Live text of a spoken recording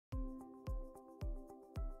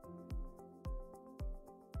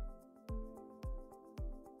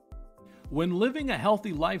When living a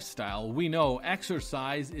healthy lifestyle, we know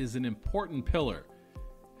exercise is an important pillar.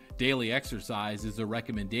 Daily exercise is a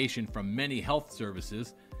recommendation from many health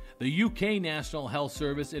services. The UK National Health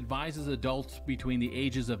Service advises adults between the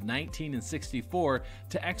ages of 19 and 64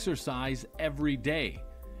 to exercise every day.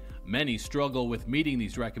 Many struggle with meeting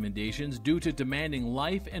these recommendations due to demanding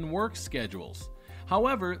life and work schedules.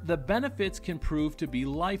 However, the benefits can prove to be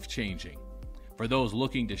life-changing. For those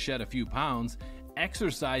looking to shed a few pounds,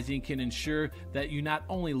 exercising can ensure that you not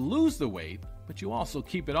only lose the weight, but you also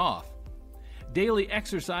keep it off. Daily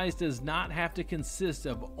exercise does not have to consist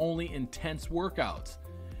of only intense workouts.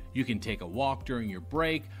 You can take a walk during your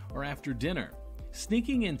break or after dinner.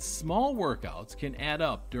 Sneaking in small workouts can add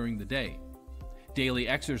up during the day. Daily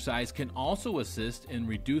exercise can also assist in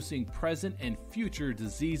reducing present and future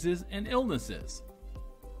diseases and illnesses.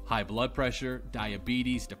 High blood pressure,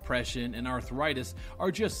 diabetes, depression, and arthritis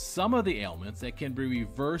are just some of the ailments that can be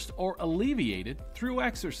reversed or alleviated through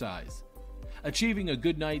exercise. Achieving a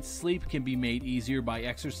good night's sleep can be made easier by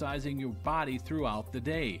exercising your body throughout the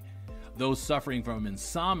day. Those suffering from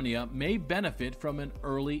insomnia may benefit from an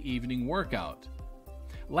early evening workout.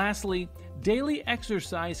 Lastly, daily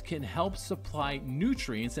exercise can help supply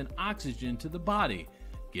nutrients and oxygen to the body,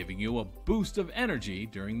 giving you a boost of energy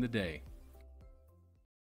during the day.